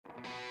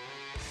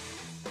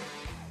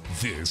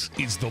This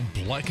is the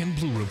Black and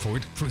Blue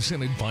Report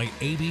presented by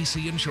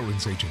ABC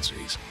Insurance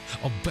Agencies,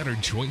 a better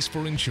choice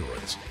for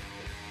insurance.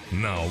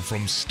 Now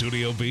from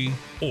Studio B,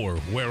 or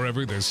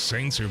wherever the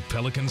Saints or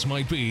Pelicans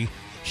might be,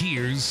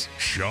 here's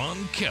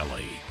Sean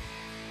Kelly.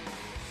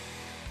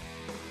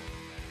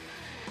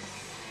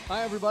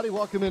 Hi, everybody.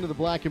 Welcome into the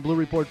Black and Blue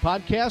Report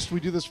podcast. We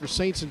do this for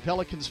Saints and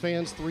Pelicans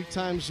fans 3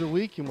 times a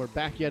week, and we're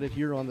back at it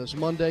here on this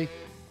Monday.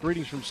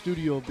 Greetings from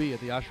Studio B at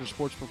the Osher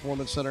Sports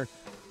Performance Center.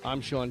 I'm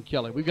Sean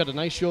Kelly. We've got a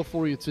nice show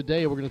for you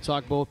today. We're going to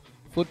talk both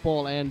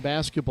football and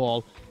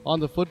basketball. On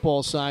the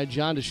football side,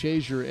 John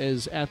DeShazier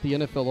is at the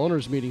NFL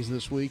owners meetings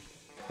this week,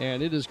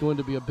 and it is going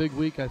to be a big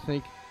week, I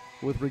think,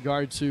 with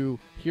regard to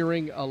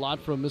hearing a lot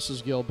from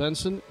Mrs. Gail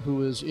Benson,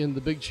 who is in the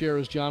big chair,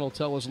 as John will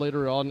tell us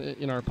later on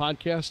in our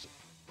podcast.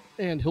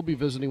 And he'll be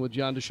visiting with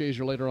John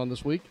DeShazier later on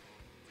this week,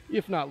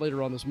 if not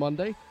later on this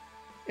Monday.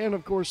 And,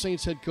 of course,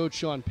 Saints head coach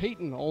Sean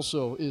Payton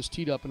also is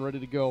teed up and ready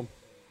to go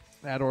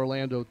at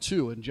Orlando,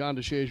 too. And John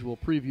DeShazier will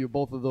preview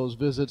both of those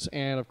visits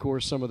and, of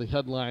course, some of the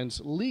headlines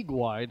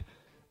league-wide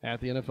at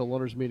the NFL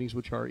owners meetings,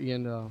 which are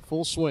in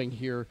full swing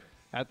here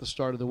at the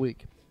start of the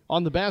week.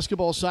 On the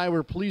basketball side,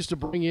 we're pleased to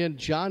bring in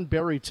John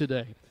Berry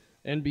today,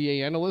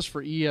 NBA analyst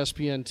for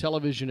ESPN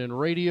Television and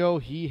Radio.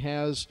 He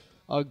has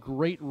a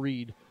great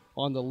read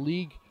on the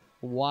league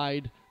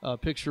wide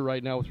picture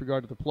right now with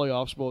regard to the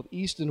playoffs, both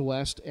East and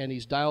West, and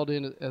he's dialed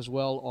in as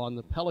well on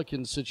the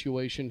Pelicans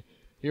situation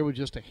here with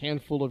just a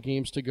handful of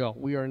games to go.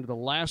 We are into the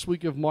last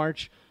week of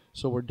March,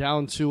 so we're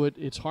down to it.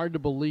 It's hard to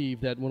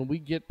believe that when we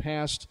get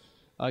past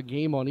a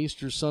game on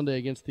Easter Sunday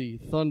against the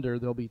Thunder,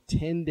 there'll be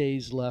 10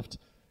 days left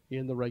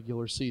in the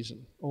regular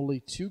season. Only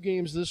 2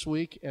 games this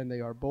week, and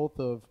they are both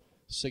of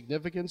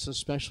significance,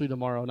 especially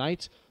tomorrow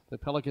night. The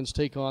Pelicans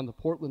take on the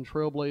Portland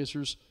Trail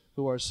Blazers,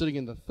 who are sitting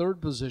in the 3rd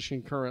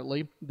position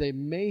currently. They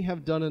may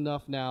have done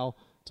enough now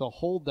to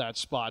hold that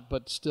spot,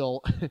 but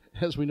still,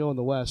 as we know in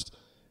the West,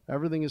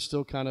 everything is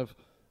still kind of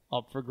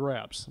up for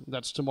grabs.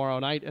 That's tomorrow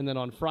night, and then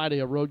on Friday,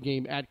 a road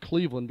game at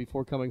Cleveland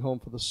before coming home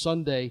for the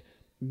Sunday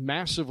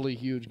massively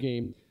huge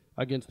game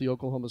against the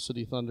Oklahoma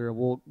City Thunder, and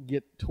we'll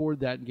get toward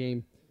that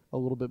game a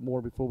little bit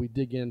more before we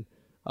dig in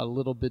a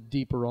little bit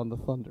deeper on the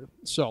Thunder.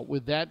 So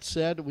with that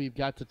said, we've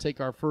got to take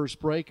our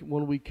first break.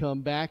 When we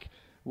come back,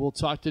 we'll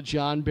talk to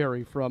John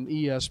Berry from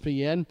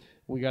ESPN.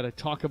 We got to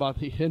talk about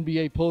the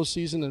NBA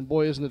postseason, and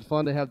boy, isn't it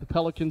fun to have the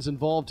Pelicans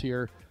involved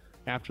here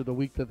after the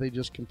week that they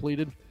just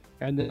completed.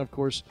 And then, of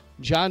course,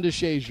 John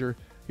DeShazier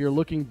here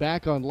looking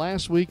back on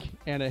last week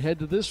and ahead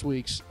to this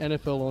week's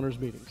NFL owners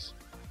meetings.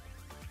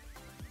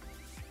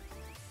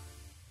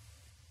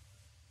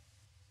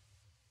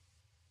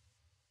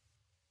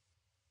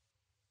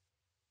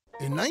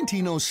 In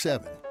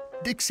 1907,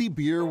 Dixie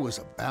Beer was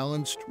a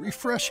balanced,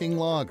 refreshing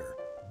lager,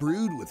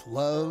 brewed with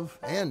love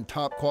and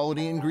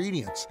top-quality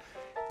ingredients.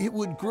 It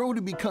would grow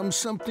to become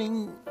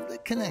something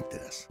that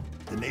connected us,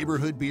 the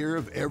neighborhood beer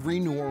of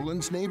every New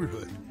Orleans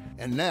neighborhood.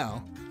 And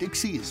now,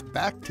 Dixie is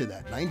back to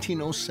that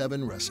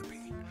 1907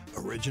 recipe,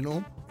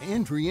 original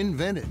and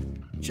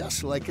reinvented,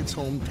 just like its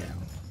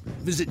hometown.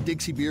 Visit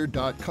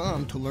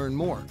DixieBeer.com to learn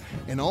more,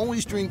 and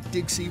always drink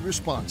Dixie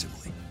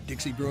responsibly.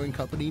 Dixie Brewing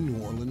Company,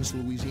 New Orleans,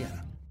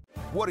 Louisiana.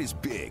 What is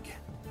big?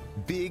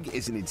 Big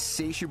is an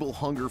insatiable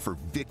hunger for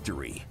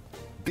victory.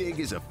 Big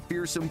is a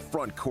fearsome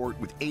front court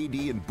with AD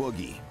and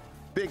Boogie.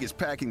 Big is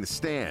packing the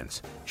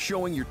stands,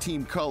 showing your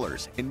team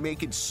colors, and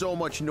making so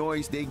much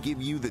noise they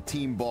give you the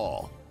team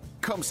ball.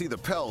 Come see the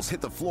Pels hit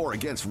the floor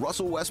against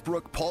Russell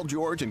Westbrook, Paul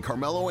George, and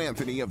Carmelo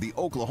Anthony of the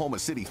Oklahoma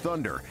City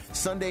Thunder,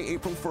 Sunday,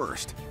 April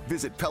 1st.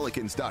 Visit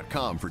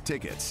Pelicans.com for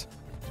tickets.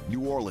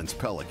 New Orleans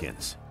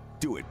Pelicans.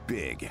 Do it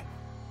big.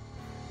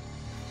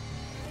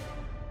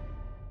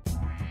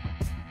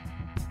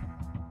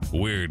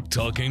 We're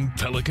talking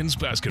Pelicans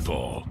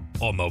basketball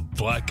on the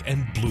Black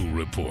and Blue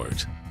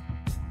Report.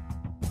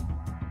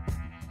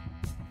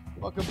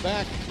 Welcome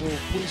back. We're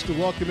pleased to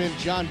welcome in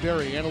John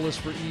Berry,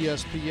 analyst for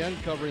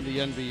ESPN covering the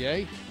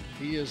NBA.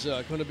 He is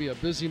going to be a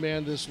busy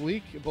man this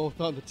week,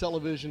 both on the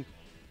television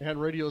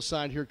and radio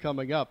side here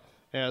coming up,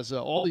 as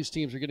all these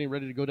teams are getting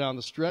ready to go down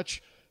the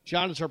stretch.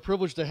 John, it's our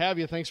privilege to have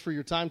you. Thanks for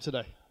your time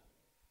today.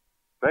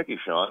 Thank you,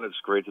 Sean. It's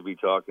great to be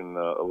talking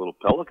a little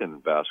Pelican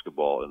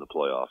basketball in the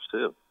playoffs,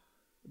 too.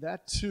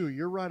 That, too.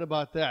 You're right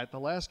about that. The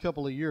last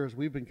couple of years,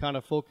 we've been kind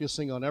of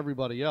focusing on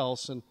everybody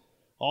else, and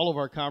all of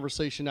our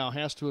conversation now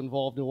has to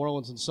involve New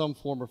Orleans in some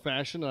form or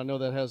fashion. I know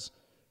that has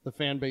the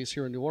fan base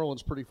here in New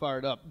Orleans pretty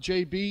fired up.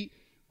 JB,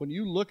 when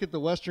you look at the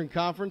Western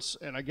Conference,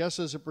 and I guess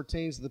as it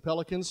pertains to the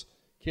Pelicans,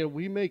 can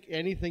we make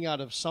anything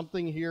out of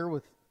something here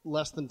with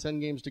less than 10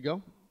 games to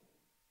go?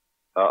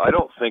 I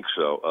don't think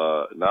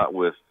so. Not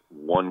with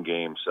one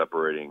game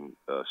separating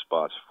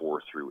spots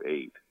 4 through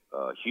 8.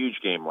 Huge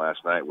game last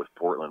night with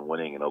Portland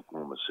winning in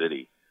Oklahoma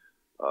City.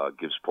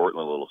 Gives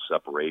Portland a little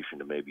separation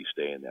to maybe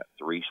stay in that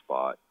 3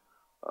 spot.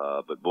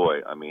 But, boy,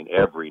 I mean,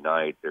 every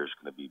night there's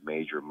going to be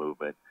major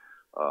movement.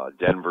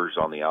 Denver's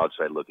on the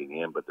outside looking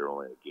in, but they're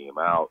only a game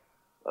out.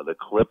 The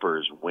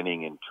Clippers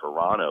winning in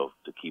Toronto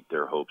to keep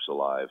their hopes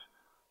alive.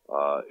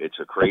 It's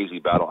a crazy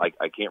battle.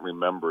 I can't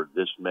remember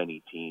this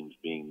many teams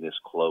being this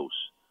close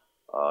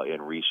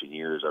in recent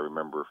years. I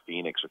remember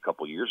Phoenix a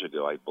couple years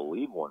ago, I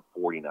believe, won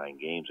 49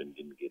 games and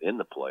didn't get in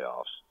the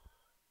playoffs.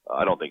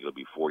 I don't think it'll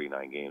be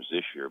 49 games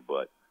this year,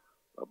 but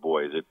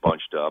boy, is it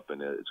bunched up,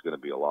 and it's going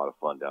to be a lot of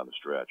fun down the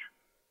stretch.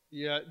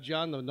 Yeah,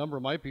 John, the number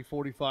might be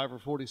 45 or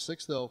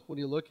 46, though, when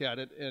you look at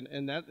it,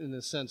 and that, in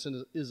a sense,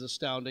 is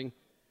astounding.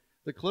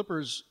 The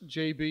Clippers,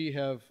 JB,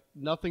 have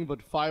nothing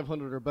but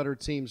 500 or better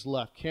teams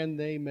left. Can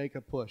they make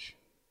a push?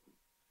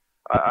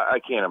 I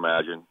can't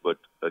imagine, but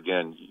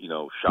again,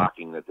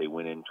 shocking that they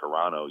went in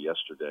Toronto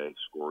yesterday,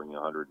 scoring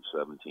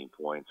 117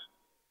 points.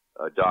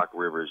 Doc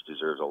Rivers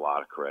deserves a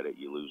lot of credit.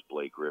 You lose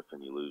Blake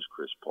Griffin, you lose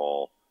Chris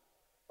Paul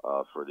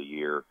for the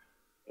year,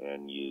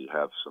 and you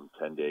have some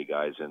 10-day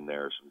guys in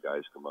there, some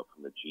guys come up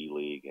from the G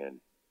League, and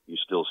you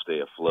still stay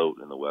afloat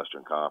in the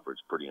Western Conference.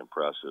 Pretty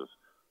impressive.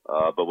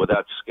 But with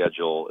that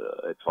schedule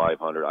at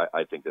 500,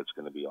 I think that's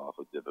going to be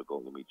awfully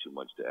difficult. It'll be too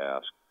much to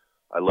ask.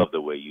 I love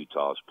the way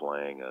Utah's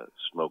playing.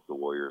 Smoked the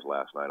Warriors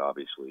last night,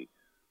 obviously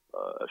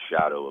a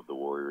shadow of the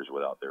Warriors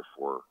without their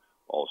 4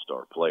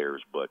 all-star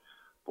players. But,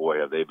 boy,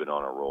 have they been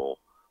on a roll.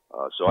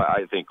 So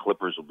I think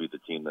Clippers will be the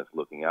team that's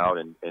looking out.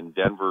 And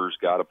Denver's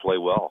got to play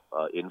well.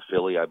 In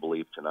Philly, I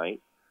believe,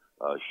 tonight.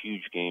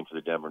 Huge game for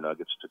the Denver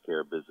Nuggets. Took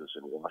care of business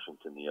in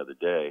Washington the other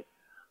day.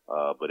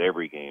 But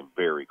every game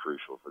very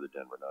crucial for the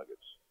Denver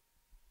Nuggets.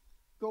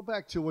 Go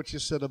back to what you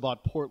said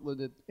about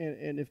Portland,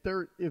 and if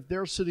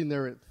they're sitting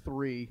there at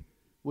 3,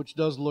 which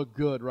does look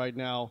good right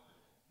now,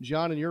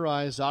 John, in your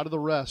eyes, out of the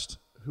rest,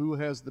 who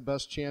has the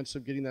best chance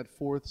of getting that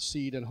 4th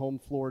seed and home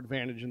floor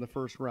advantage in the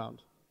first round?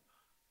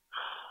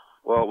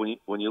 Well,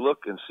 when you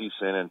look and see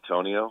San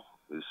Antonio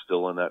is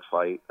still in that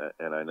fight,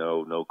 and I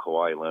know no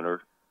Kawhi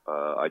Leonard,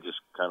 I just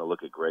kind of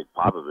look at Greg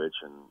Popovich,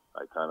 and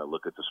I kind of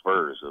look at the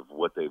Spurs of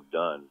what they've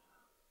done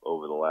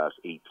over the last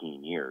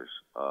 18 years.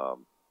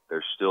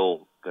 They're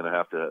still going to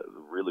have to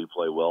really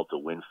play well to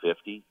win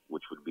 50,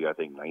 which would be, I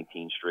think,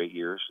 19 straight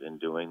years in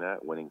doing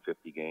that, winning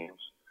 50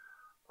 games.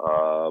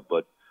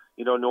 But,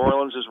 New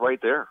Orleans is right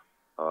there.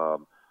 I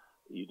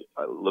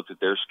looked at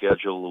their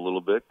schedule a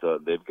little bit.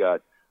 They've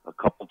got a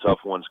couple tough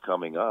ones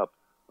coming up.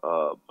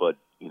 But,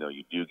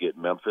 you do get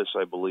Memphis,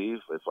 I believe,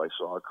 if I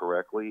saw it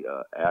correctly,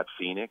 at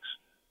Phoenix,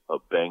 a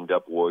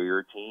banged-up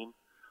Warrior team,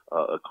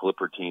 a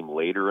Clipper team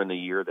later in the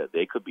year that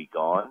they could be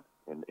gone.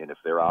 And if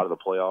they're out of the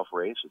playoff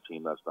race, a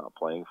team that's not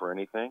playing for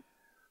anything.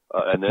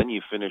 And then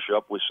you finish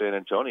up with San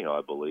Antonio,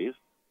 I believe.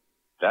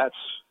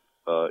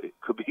 It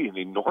could be an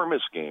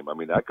enormous game. I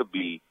mean, that could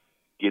be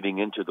getting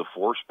into the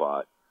 4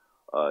 spot,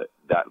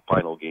 that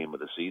final game of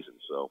the season.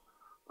 So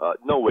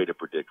no way to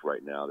predict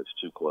right now. That's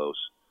too close.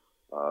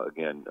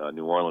 Again,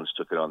 New Orleans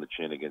took it on the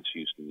chin against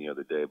Houston the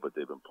other day, but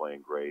they've been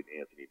playing great.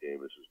 Anthony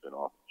Davis has been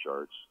off the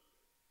charts,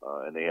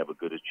 and they have a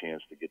good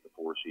chance to get the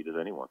 4 seed as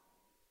anyone.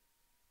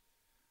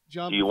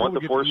 John, do you want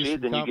the 4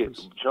 seed? Then you get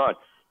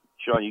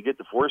Sean. You get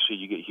the 4 seed.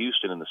 You get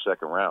Houston in the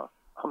second round.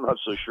 I'm not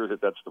so sure that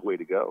that's the way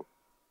to go.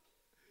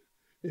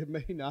 It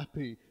may not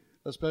be,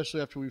 especially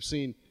after we've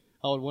seen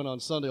how it went on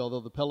Sunday. Although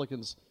the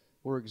Pelicans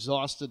were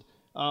exhausted.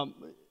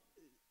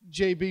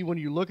 JB, when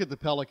you look at the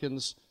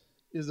Pelicans,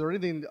 is there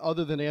anything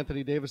other than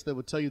Anthony Davis that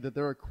would tell you that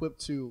they're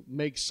equipped to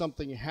make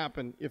something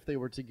happen if they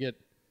were to get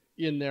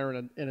in there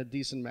in a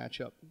decent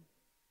matchup?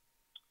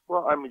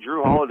 Well, I mean,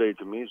 Drew Holiday,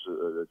 to me, is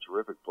a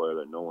terrific player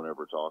that no one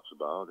ever talks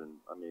about. And,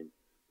 I mean,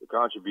 the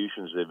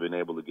contributions they've been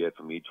able to get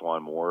from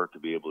Etuan Moore to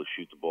be able to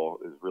shoot the ball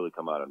has really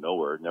come out of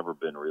nowhere. Never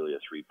been really a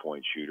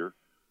three-point shooter.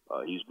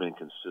 He's been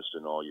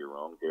consistent all year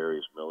long.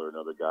 Darius Miller,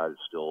 another guy that's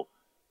still,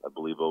 I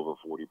believe, over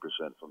 40%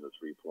 from the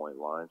three-point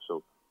line.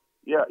 So,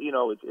 yeah,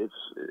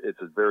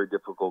 it's a very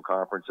difficult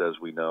conference, as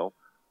we know.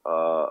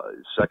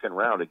 Second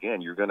round,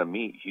 again, you're going to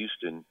meet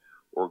Houston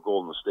or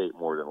Golden State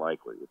more than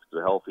likely. It's a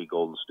healthy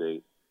Golden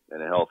State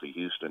and a healthy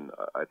Houston.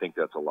 I think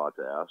that's a lot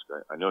to ask.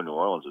 I know New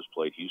Orleans has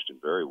played Houston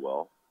very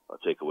well.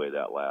 Take away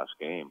that last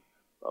game.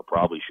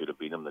 Probably should have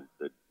beat them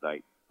the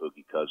night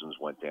Boogie Cousins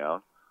went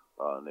down,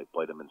 and they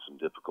played them in some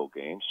difficult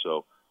games.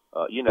 So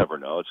you never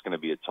know. It's going to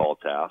be a tall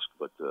task.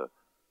 But,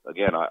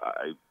 again,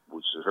 I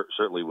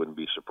certainly wouldn't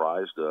be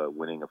surprised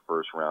winning a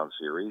first-round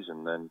series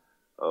and then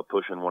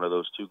pushing one of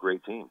those 2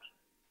 great teams.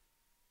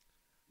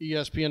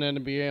 ESPN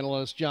NBA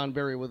analyst John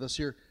Barry with us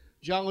here.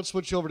 John, let's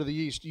switch over to the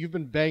East. You've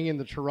been banging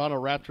the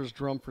Toronto Raptors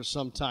drum for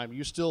some time.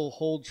 You still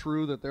hold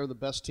true that they're the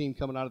best team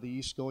coming out of the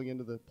East going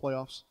into the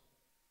playoffs?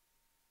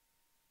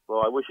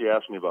 Well, I wish you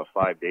asked me about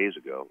 5 days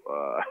ago.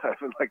 I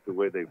haven't liked the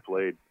way they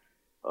played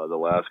the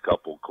last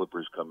couple.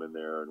 Clippers come in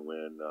there and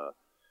win.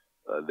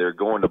 They're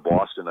going to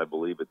Boston, I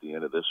believe, at the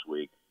end of this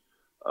week.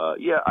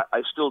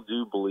 I still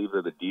do believe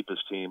they're the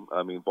deepest team.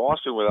 I mean,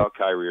 Boston without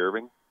Kyrie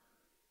Irving,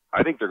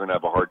 I think they're going to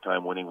have a hard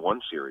time winning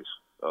one series.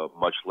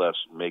 Much less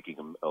making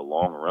a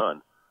long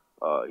run.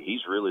 He's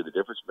really the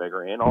difference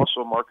maker, and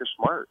also Marcus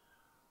Smart.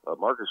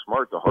 Marcus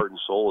Smart, the heart and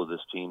soul of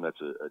this team.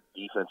 That's a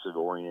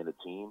defensive-oriented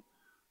team.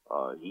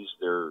 He's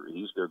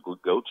their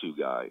go-to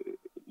guy.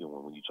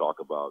 When you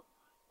talk about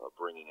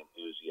bringing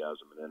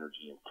enthusiasm and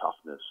energy and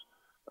toughness,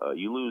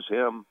 you lose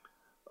him,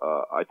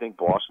 I think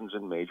Boston's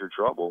in major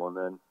trouble. And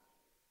then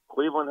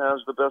Cleveland has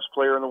the best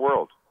player in the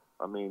world.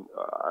 I mean,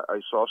 I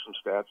saw some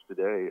stats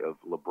today of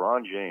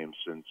LeBron James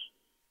since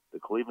the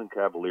Cleveland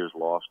Cavaliers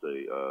lost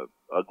a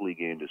ugly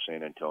game to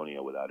San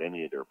Antonio without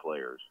any of their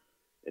players.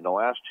 In the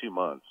last 2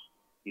 months,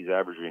 he's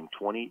averaging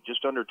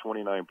just under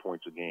 29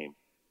 points a game,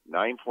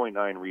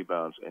 9.9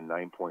 rebounds, and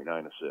 9.9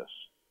 assists.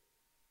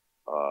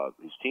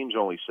 His team's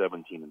only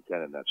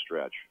 17-10 in that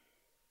stretch,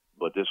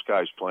 but this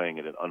guy's playing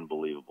at an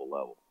unbelievable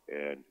level.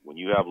 And when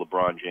you have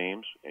LeBron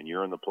James and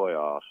you're in the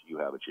playoffs, you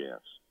have a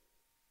chance.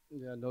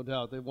 Yeah, no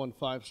doubt. They've won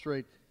 5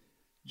 straight.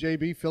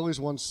 JB, Phillies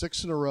won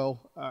 6 in a row.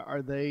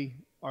 Are they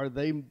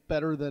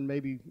better than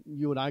maybe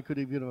you and I could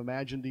have even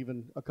imagined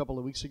even a couple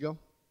of weeks ago?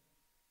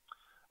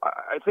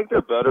 I think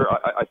they're better.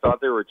 I thought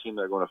they were a team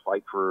that were going to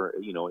fight for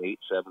 8-7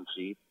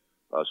 seed,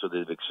 so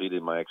they've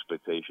exceeded my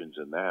expectations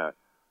in that.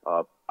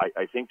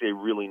 I think they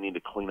really need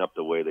to clean up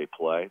the way they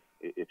play.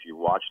 If you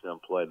watch them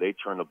play, they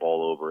turn the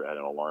ball over at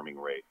an alarming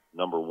rate.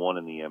 Number 1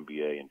 in the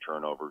NBA in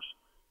turnovers.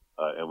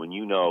 And when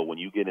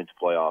you get into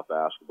playoff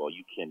basketball,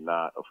 you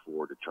cannot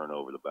afford to turn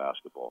over the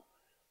basketball.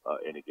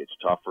 And it gets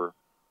tougher.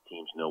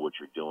 Teams know what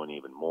you're doing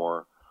even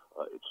more.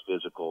 It's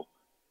physical.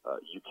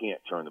 You can't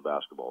turn the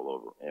basketball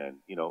over. And,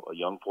 a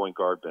young point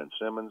guard, Ben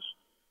Simmons,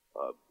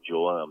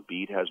 Joel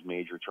Embiid has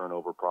major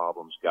turnover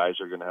problems. Guys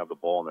are going to have the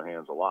ball in their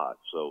hands a lot.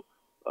 So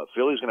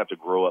Philly's going to have to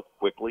grow up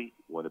quickly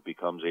when it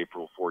becomes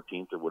April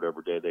 14th or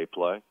whatever day they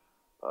play.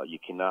 You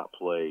cannot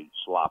play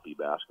sloppy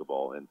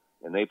basketball.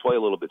 And they play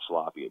a little bit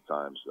sloppy at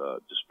times,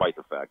 despite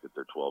the fact that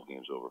they're 12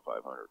 games over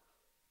 500.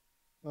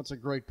 That's a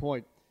great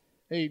point.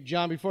 Hey,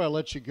 John, before I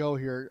let you go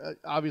here,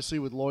 obviously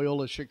with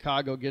Loyola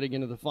Chicago getting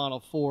into the Final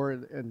Four,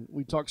 and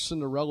we talked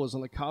Cinderellas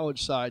on the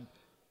college side,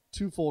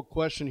 twofold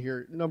question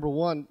here. Number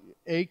one,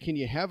 can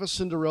you have a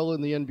Cinderella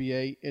in the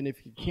NBA? And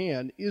if you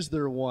can, is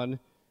there one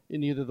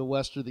in either the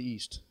West or the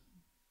East?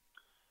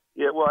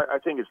 Yeah, well, I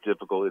think it's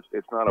difficult.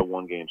 It's not a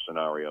one-game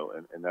scenario,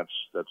 and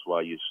that's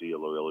why you see a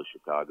Loyola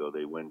Chicago.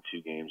 They win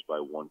 2 games by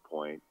 1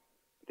 point.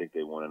 I think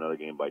they won another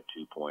game by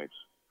 2 points,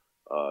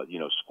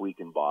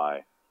 squeaking by.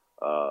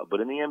 But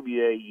in the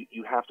NBA,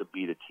 you have to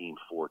beat a team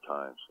 4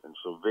 times. And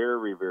so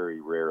very, very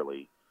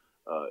rarely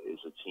is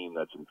a team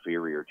that's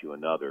inferior to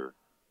another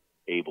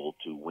able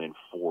to win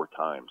 4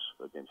 times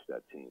against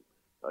that team.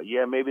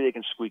 Maybe they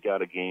can squeak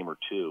out a game or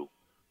 2,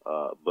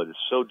 but it's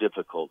so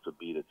difficult to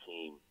beat a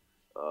team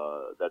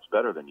that's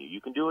better than you. You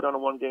can do it on a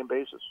one-game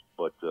basis,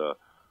 but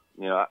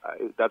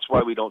that's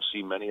why we don't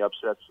see many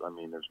upsets. I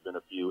mean, there's been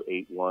a few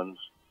 8-1s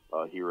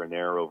here and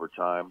there over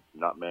time,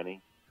 not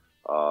many.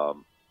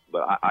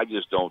 But I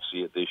just don't see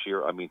it this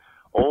year. I mean,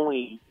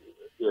 only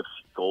if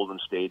Golden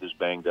State is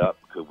banged up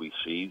could we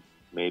see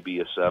maybe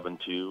a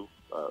 7-2.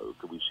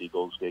 Could we see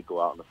Golden State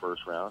go out in the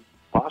first round?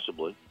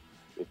 Possibly.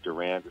 If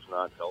Durant is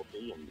not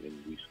healthy and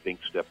we think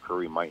Steph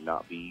Curry might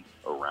not be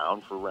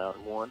around for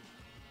round 1,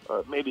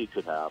 maybe it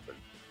could happen.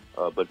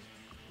 But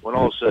when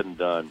all is said and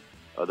done,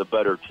 the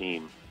better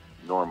team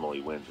normally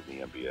wins in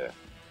the NBA.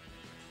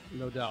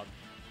 No doubt.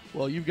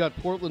 Well, you've got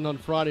Portland on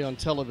Friday on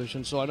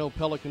television, so I know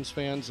Pelicans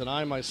fans and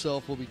I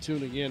myself will be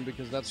tuning in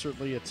because that's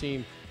certainly a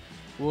team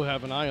we'll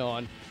have an eye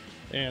on.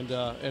 And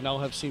I'll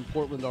have seen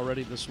Portland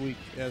already this week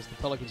as the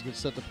Pelicans get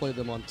set to play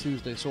them on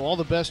Tuesday. So all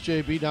the best,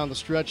 JB, down the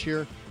stretch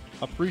here.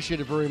 Appreciate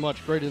it very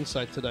much. Great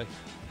insight today.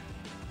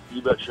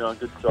 You bet, Sean.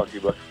 Good to talk to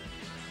you, bud.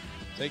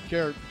 Take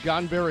care.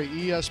 John Barry,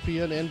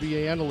 ESPN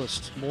NBA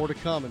analyst. More to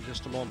come in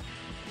just a moment.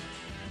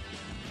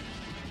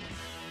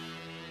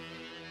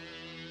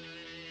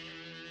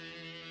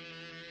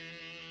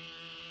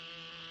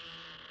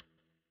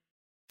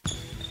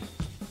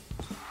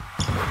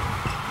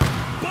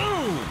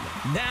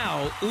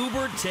 Now,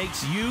 Uber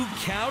takes you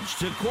couch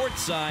to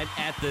courtside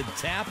at the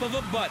tap of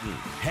a button.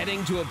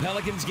 Heading to a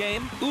Pelicans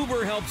game?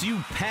 Uber helps you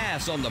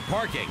pass on the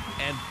parking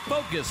and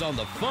focus on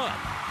the fun.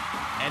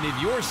 And if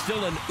you're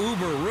still an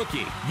Uber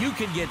rookie, you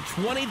can get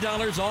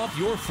 $20 off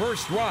your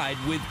first ride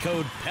with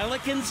code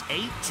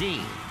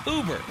Pelicans18.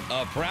 Uber,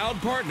 a proud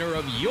partner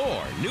of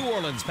your New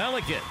Orleans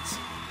Pelicans.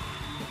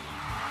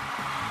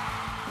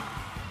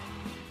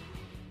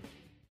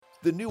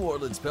 The New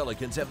Orleans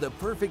Pelicans have the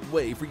perfect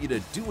way for you to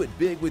do it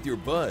big with your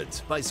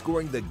buds by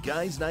scoring the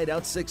Guys Night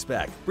Out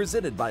 6-pack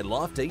presented by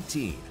Loft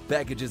 18.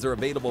 Packages are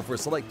available for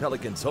select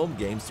Pelicans home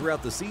games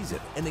throughout the season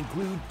and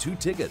include 2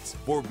 tickets,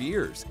 4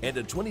 beers, and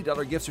a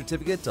 $20 gift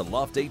certificate to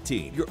Loft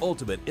 18, your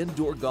ultimate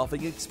indoor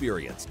golfing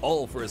experience,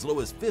 all for as low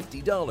as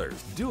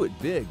 $50. Do it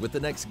big with the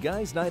next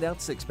Guys Night Out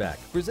 6-pack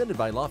presented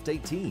by Loft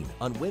 18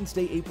 on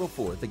Wednesday, April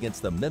 4th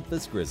against the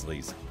Memphis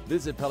Grizzlies.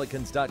 Visit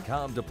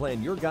Pelicans.com to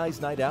plan your Guys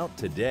Night Out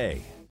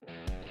today.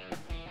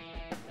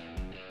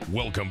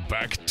 Welcome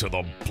back to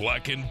the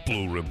Black and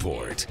Blue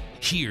Report.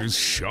 Here's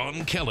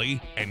Sean Kelly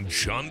and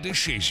John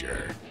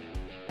DeShazier.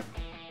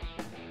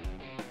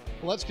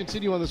 Well, let's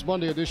continue on this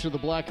Monday edition of the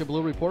Black and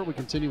Blue Report. We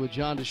continue with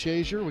John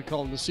DeShazier. We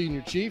call him the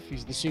Senior Chief.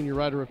 He's the senior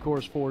writer, of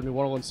course, for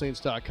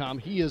NewOrleansSaints.com.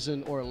 He is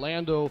in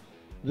Orlando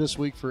this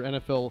week for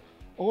NFL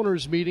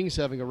owners' meetings,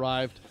 having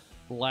arrived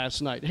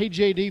last night. Hey,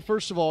 JD,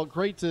 first of all,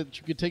 great that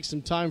you could take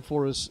some time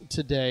for us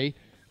today.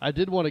 I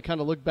did want to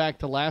kind of look back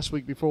to last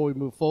week before we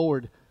move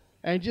forward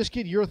and just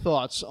get your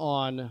thoughts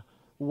on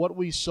what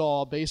we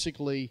saw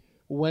basically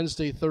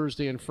Wednesday,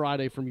 Thursday, and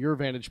Friday from your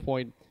vantage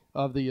point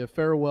of the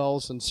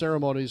farewells and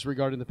ceremonies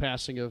regarding the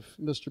passing of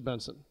Mr.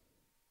 Benson.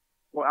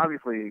 Well,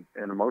 obviously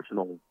an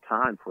emotional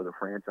time for the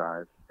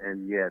franchise,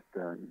 and yet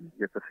you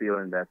get the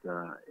feeling that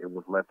it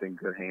was left in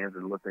good hands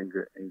and left in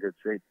good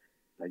shape.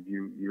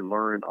 You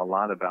learn a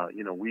lot about,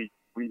 we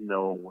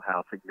know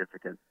how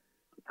significant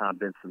Tom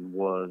Benson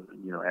was,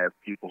 as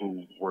people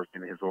who work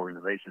in his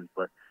organizations,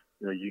 but,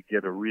 you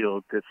get a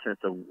real good sense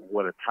of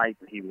what a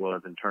titan he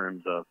was in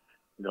terms of,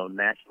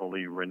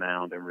 nationally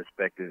renowned and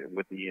respected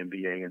with the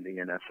NBA and the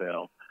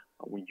NFL.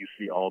 When you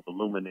see all the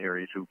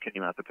luminaries who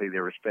came out to pay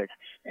their respects,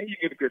 and you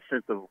get a good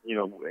sense of,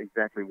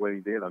 exactly what he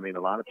did. I mean,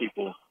 a lot of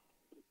people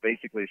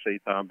basically say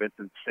Tom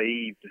Benson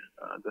saved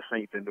the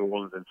Saints in New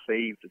Orleans and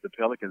saved the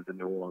Pelicans in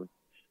New Orleans.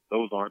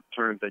 Those aren't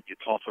terms that you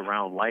toss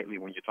around lightly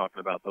when you're talking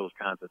about those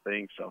kinds of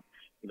things. So,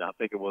 I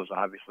think it was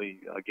obviously,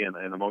 again,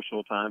 an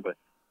emotional time, but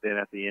then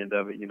at the end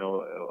of it,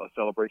 a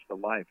celebration of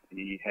life.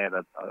 He had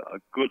a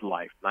good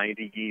life,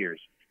 90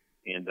 years,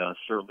 and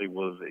certainly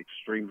was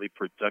extremely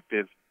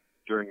productive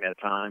during that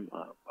time.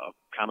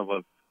 Kind of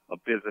a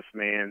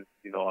businessman,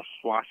 a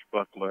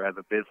swashbuckler as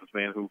a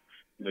businessman who,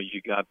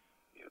 you got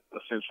a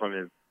sense from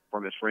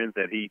his friends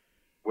that he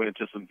went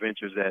into some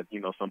ventures that,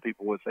 some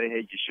people would say,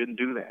 hey, you shouldn't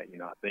do that.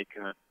 I think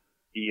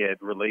he had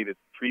related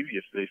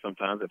previously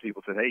sometimes that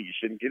people said, hey, you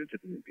shouldn't get into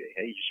the NBA.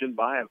 Hey, you shouldn't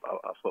buy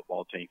a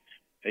football team.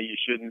 Hey, you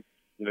shouldn't,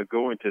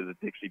 go into the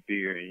Dixie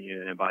beer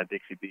and buy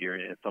Dixie beer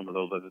and some of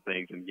those other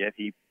things. And yet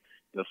he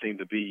seemed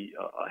to be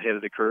ahead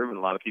of the curve, and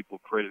a lot of people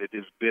credited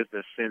his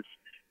business sense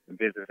and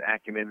business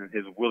acumen and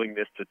his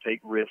willingness to take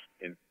risks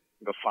and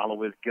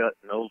follow his gut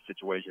in those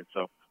situations.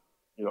 So,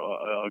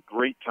 a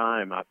great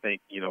time, I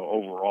think,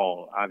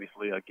 overall.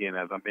 Obviously, again,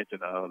 as I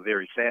mentioned, a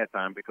very sad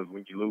time because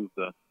when you lose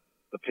the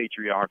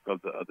patriarch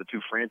of the two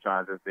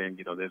franchises, then,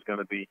 there's going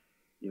to be,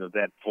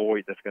 that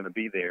void that's going to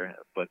be there.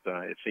 But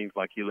it seems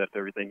like he left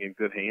everything in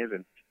good hands,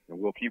 and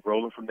we'll keep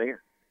rolling from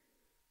there.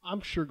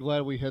 I'm sure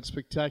glad we had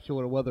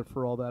spectacular weather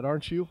for all that,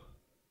 aren't you?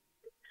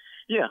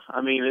 Yeah,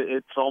 I mean,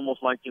 it's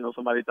almost like,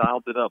 somebody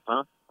dialed it up,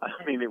 huh?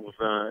 I mean, it was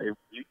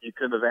you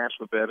couldn't have asked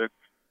for better.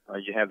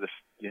 You have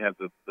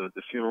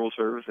the funeral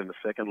service in the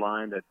second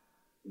line that,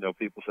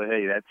 people say,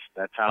 hey,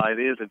 that's how it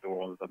is in New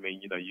Orleans. I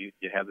mean,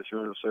 you have the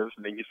funeral service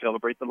and then you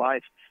celebrate the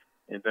life.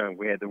 And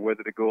we had the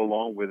weather to go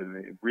along with it. And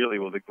it really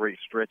was a great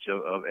stretch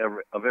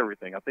of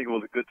everything. I think it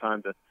was a good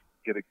time to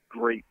get a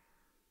great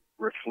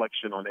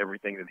reflection on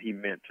everything that he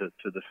meant to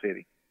the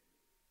city.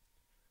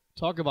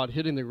 Talk about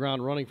hitting the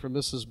ground running for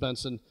Mrs.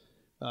 Benson.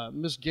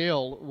 Miss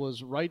Gale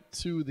was right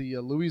to the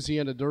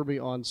Louisiana Derby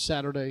on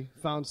Saturday,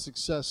 found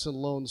success in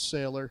Lone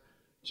Sailor.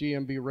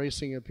 GMB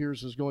Racing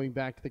appears as going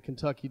back to the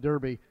Kentucky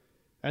Derby.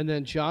 And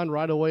then, John,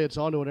 right away it's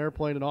onto an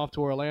airplane and off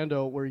to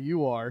Orlando, where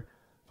you are,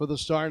 for the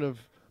start of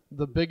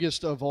the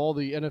biggest of all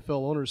the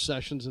NFL owners'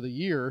 sessions of the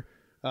year,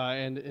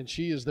 and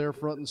she is there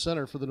front and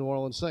center for the New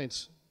Orleans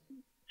Saints.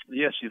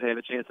 Yes, she's had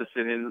a chance to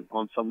sit in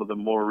on some of the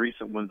more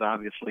recent ones,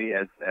 obviously,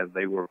 as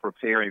they were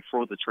preparing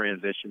for the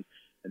transition.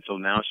 And so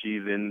now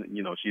she's in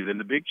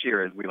the big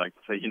chair, as we like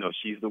to say.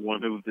 She's the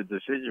one who's the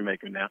decision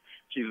maker now.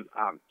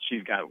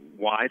 She's got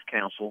wise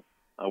counsel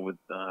with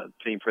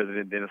team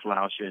president Dennis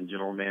Lauscher and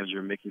general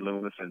manager Mickey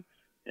Loomis,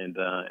 and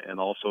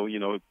also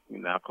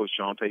now Coach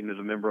Sean Payton is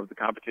a member of the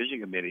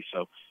competition committee.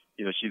 So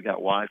she's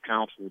got wise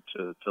counsel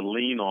to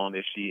lean on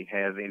if she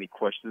has any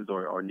questions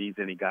or needs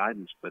any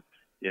guidance. But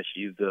yeah,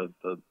 she's the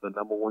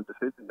number one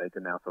decision maker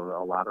now. So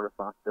a lot of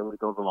responsibility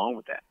goes along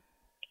with that.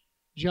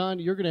 John,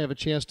 you're going to have a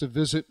chance to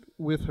visit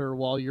with her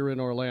while you're in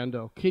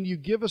Orlando. Can you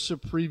give us a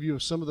preview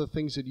of some of the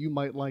things that you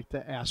might like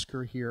to ask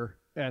her here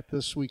at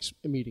this week's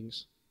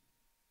meetings?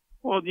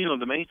 Well,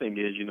 the main thing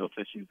is,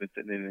 since she's been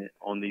sitting in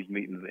on these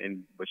meetings,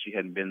 but she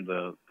hadn't been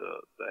the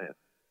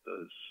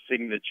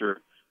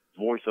signature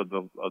voice of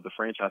the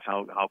franchise.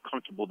 How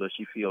comfortable does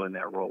she feel in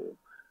that role,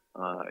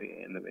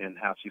 and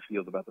how she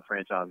feels about the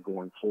franchise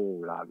going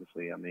forward?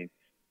 Obviously, I mean,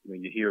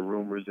 you hear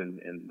rumors and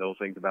those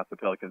things about the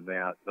Pelicans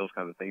now, those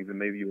kinds of things, and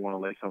maybe you want to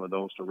lay some of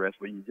those to rest,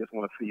 but you just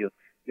want to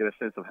get a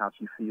sense of how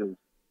she feels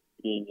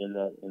being in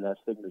that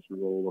signature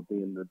role of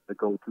being the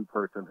go-to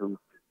person who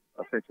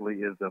essentially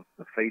is the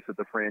face of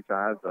the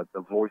franchise,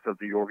 the voice of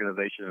the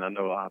organization. And I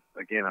know, I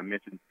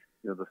mentioned,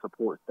 the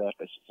support staff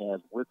that she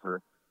has with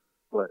her,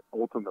 but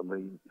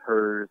ultimately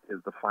hers is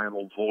the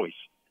final voice.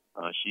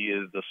 She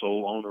is the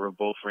sole owner of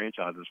both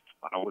franchises.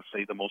 I would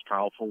say the most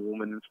powerful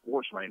woman in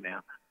sports right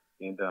now.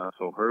 And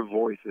so her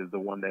voice is the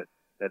one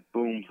that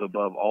booms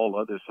above all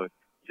others. So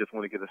you just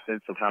want to get a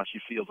sense of how she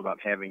feels about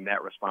having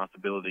that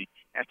responsibility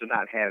after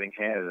not having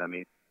had it. I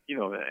mean,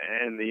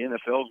 and the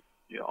NFL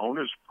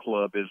owners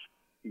club is,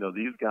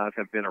 these guys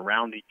have been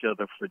around each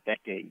other for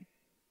decades.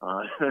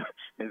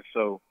 And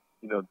so,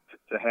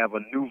 to have a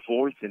new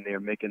voice in there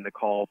making the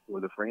call for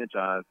the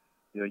franchise,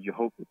 you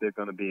hope that they're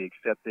going to be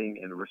accepting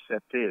and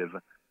receptive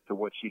to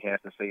what she has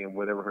to say and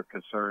whatever her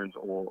concerns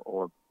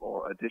or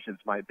additions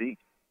might be.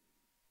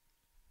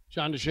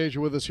 John DeShazier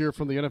with us here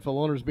from the NFL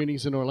owners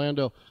meetings in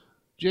Orlando.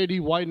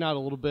 JD, widen out a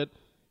little bit.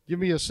 Give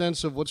me a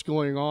sense of what's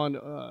going on,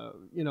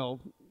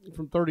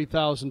 from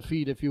 30,000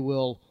 feet, if you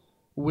will,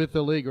 with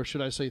the league, or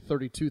should I say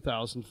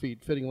 32,000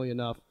 feet, fittingly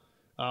enough.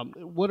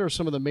 What are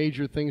some of the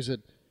major things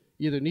that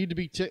either need to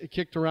be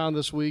kicked around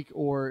this week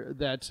or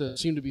that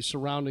seem to be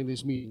surrounding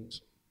these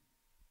meetings?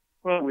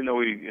 Well, we know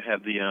we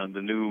have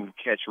the new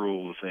catch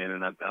rules in,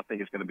 and I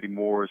think it's going to be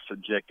more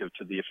subjective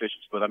to the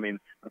officials. But I mean,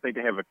 I think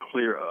they have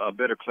a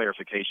better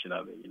clarification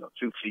of it.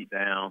 2 feet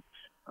down,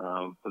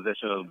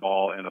 possession of the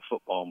ball, and a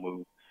football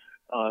move.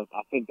 I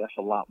think that's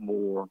a lot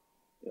more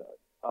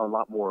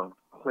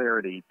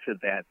clarity to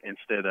that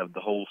instead of the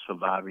whole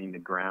surviving the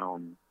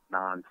ground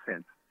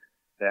nonsense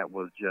that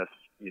was just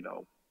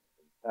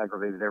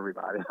aggravated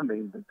everybody. I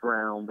mean, the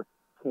ground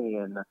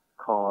can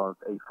cause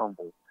a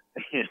fumble.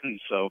 And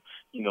so,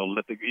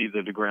 let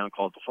either the ground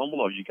cause the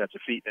fumble or you got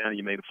your feet down,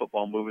 you made a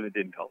football move and it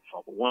didn't cause a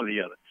fumble, one or the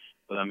other.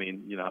 But I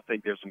mean, I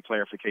think there's some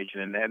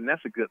clarification in that, and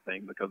that's a good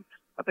thing because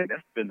I think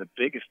that's been the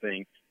biggest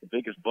thing, the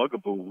biggest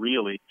bugaboo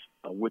really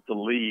with the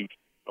league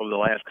over the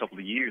last couple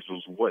of years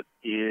was what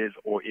is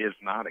or is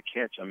not a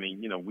catch. I mean,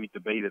 we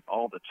debate it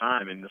all the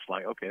time, and it's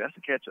like, okay, that's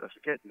a catch,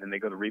 and then they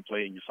go to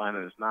replay and you find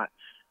that it's not.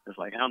 It's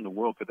like, how in the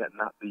world could that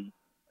not be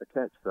a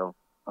catch? So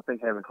I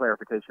think having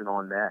clarification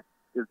on that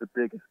is the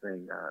biggest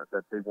thing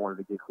that they wanted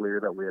to get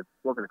cleared up. We had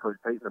spoken to Coach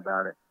Payton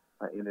about it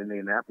in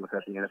Indianapolis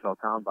at the NFL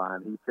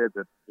Combine. He said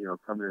that,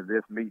 coming to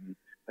this meeting,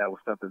 that was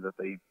something that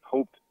they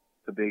hoped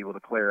to be able to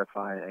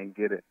clarify and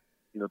get it,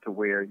 to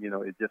where,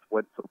 it just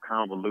wasn't so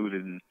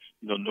convoluted and,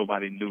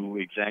 nobody knew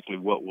exactly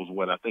what was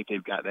what. I think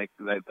they've got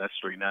that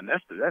straightened out, and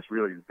that's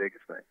really the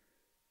biggest thing.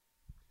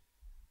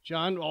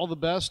 John, all the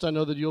best. I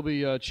know that you'll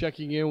be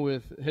checking in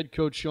with head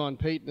coach Sean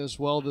Payton as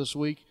well this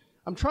week.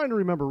 I'm trying to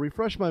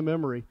refresh my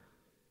memory.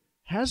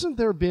 Hasn't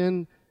there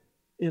been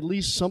at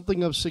least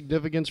something of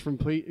significance from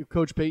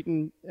Coach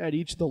Payton at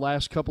each of the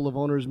last couple of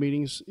owners'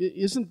 meetings?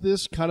 Isn't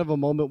this kind of a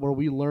moment where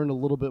we learn a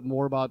little bit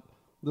more about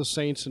the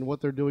Saints and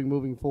what they're doing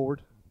moving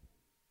forward?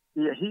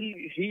 Yeah,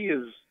 he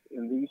is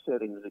in these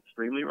settings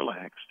extremely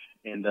relaxed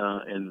and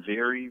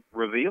very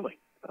revealing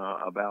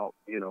about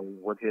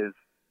what his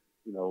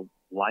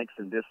likes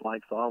and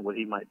dislikes are, what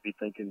he might be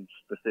thinking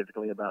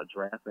specifically about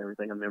draft and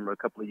everything. I remember a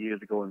couple of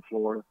years ago in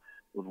Florida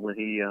was when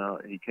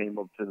he came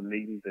up to the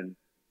meetings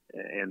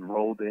and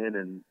rolled in,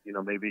 and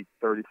maybe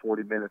 30,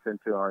 40 minutes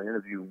into our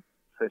interview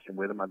session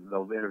with him.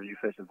 Those interview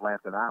sessions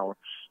last an hour.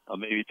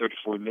 Maybe 30,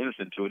 40 minutes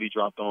into it, he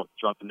dropped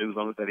the news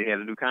on us that he had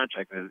a new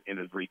contract in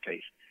his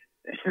briefcase.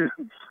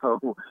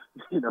 So,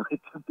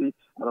 it could be.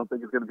 I don't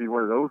think it's going to be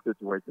one of those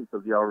situations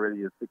because he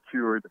already is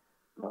secured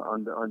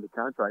under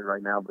contract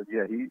right now. But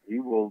yeah, he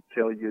will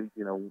tell you.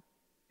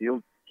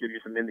 He'll give you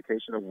some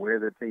indication of where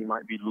the team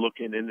might be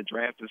looking in the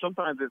draft, and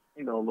sometimes it's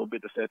a little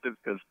bit deceptive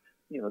because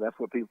that's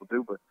what people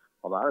do. But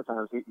a lot of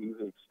times he's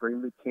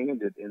extremely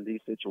candid in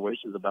these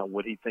situations about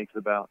what he thinks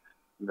about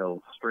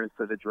strengths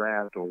of the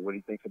draft or what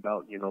he thinks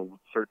about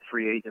certain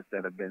free agents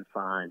that have been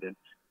signed, and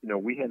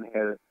we hadn't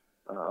had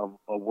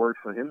a word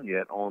from him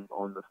yet on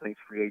the Saints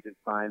free agent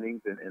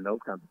signings and those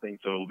kinds of things.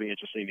 So it'll be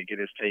interesting to get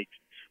his takes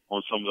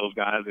on some of those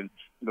guys. And,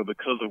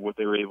 because of what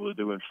they were able to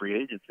do in free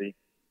agency,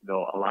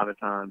 a lot of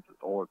times,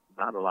 or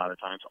not a lot of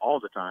times, all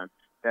the time,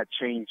 that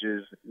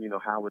changes,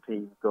 how a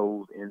team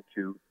goes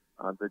into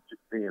the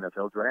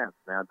NFL draft.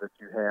 Now that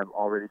you have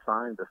already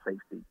signed a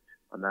safety,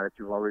 now that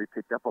you've already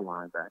picked up a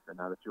linebacker,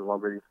 now that you've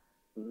already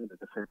the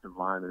defensive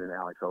lineman and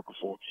Alex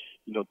Okafor,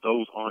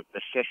 those aren't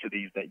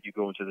necessities that you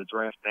go into the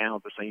draft. Now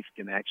the Saints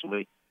can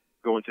actually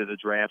go into the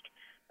draft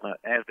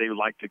as they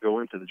like to go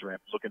into the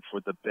draft, looking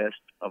for the best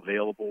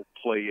available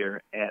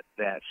player at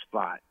that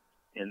spot.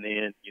 And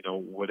then,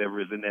 whatever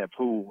is in that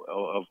pool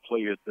of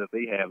players that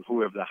they have,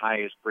 whoever the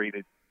highest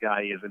graded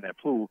guy is in that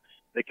pool,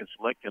 they can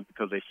select him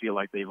because they feel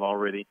like they've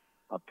already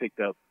picked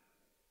up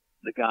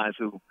the guys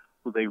who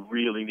they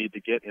really need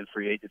to get in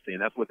free agency.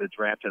 And that's what the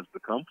draft has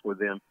become for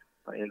them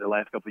in the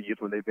last couple of years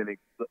when they've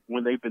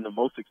been the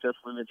most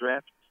successful in the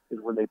draft is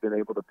when they've been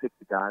able to pick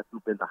the guys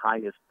who've been the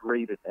highest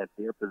graded at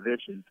their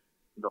positions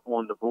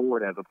on the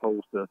board as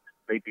opposed to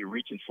maybe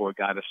reaching for a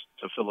guy to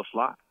fill a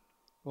slot.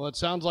 Well, it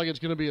sounds like it's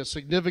going to be a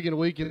significant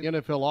week in the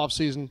NFL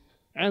offseason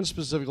and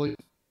specifically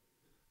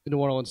the New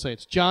Orleans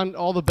Saints. John,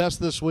 all the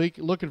best this week.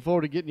 Looking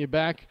forward to getting you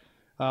back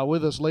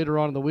with us later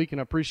on in the week, and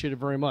I appreciate it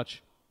very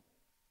much.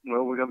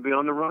 Well, we're going to be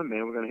on the run,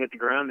 man. We're going to hit the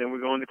ground, then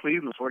we're going to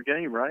Cleveland for a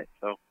game, right?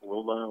 So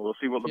we'll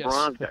see what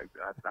LeBron's got.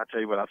 I tell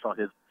you what, I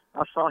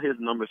saw his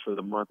numbers for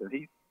the month, and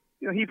he's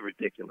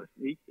ridiculous.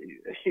 He's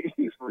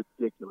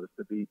ridiculous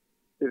to be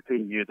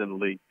 15 years in the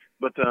league.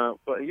 But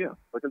yeah,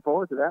 looking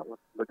forward to that one.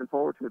 Looking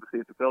forward to it to see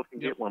if the Pelicans can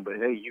get one. But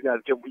hey, you guys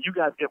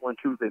get one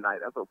Tuesday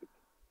night. That's okay.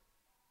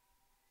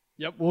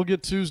 Yep, we'll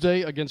get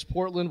Tuesday against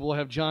Portland. We'll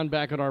have John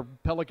back on our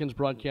Pelicans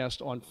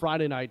broadcast on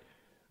Friday night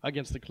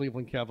against the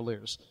Cleveland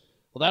Cavaliers.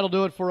 Well, that'll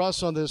do it for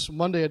us on this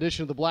Monday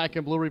edition of the Black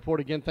and Blue Report.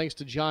 Again, thanks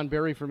to John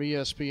Barry from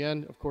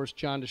ESPN. Of course,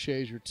 John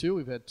DeShazier, too.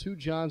 We've had 2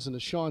 Johns and a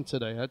Sean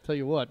today. I tell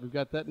you what, we've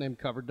got that name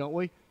covered, don't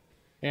we?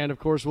 And, of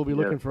course, we'll be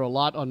looking for a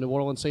lot on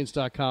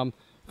NewOrleansSaints.com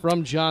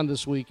from John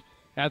this week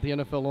at the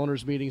NFL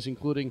owners' meetings,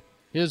 including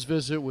his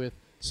visit with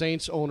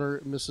Saints owner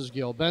Mrs.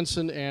 Gail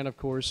Benson and, of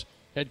course,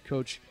 head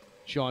coach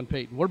Sean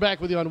Payton. We're back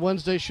with you on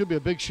Wednesday. Should be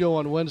a big show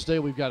on Wednesday.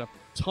 We've got a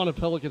ton of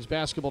Pelicans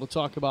basketball to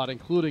talk about,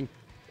 including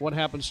what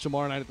happens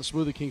tomorrow night at the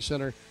Smoothie King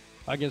Center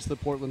against the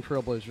Portland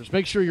Trail Blazers.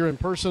 Make sure you're in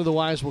person,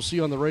 otherwise we'll see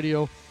you on the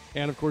radio,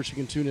 and, of course, you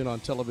can tune in on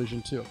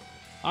television, too.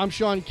 I'm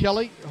Sean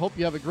Kelly. Hope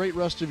you have a great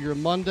rest of your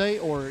Monday,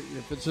 or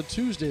if it's a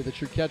Tuesday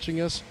that you're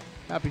catching us,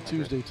 happy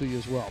Tuesday to you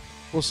as well.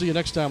 We'll see you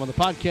next time on the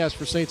podcast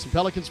for Saints and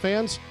Pelicans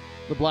fans,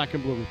 the Black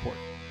and Blue Report.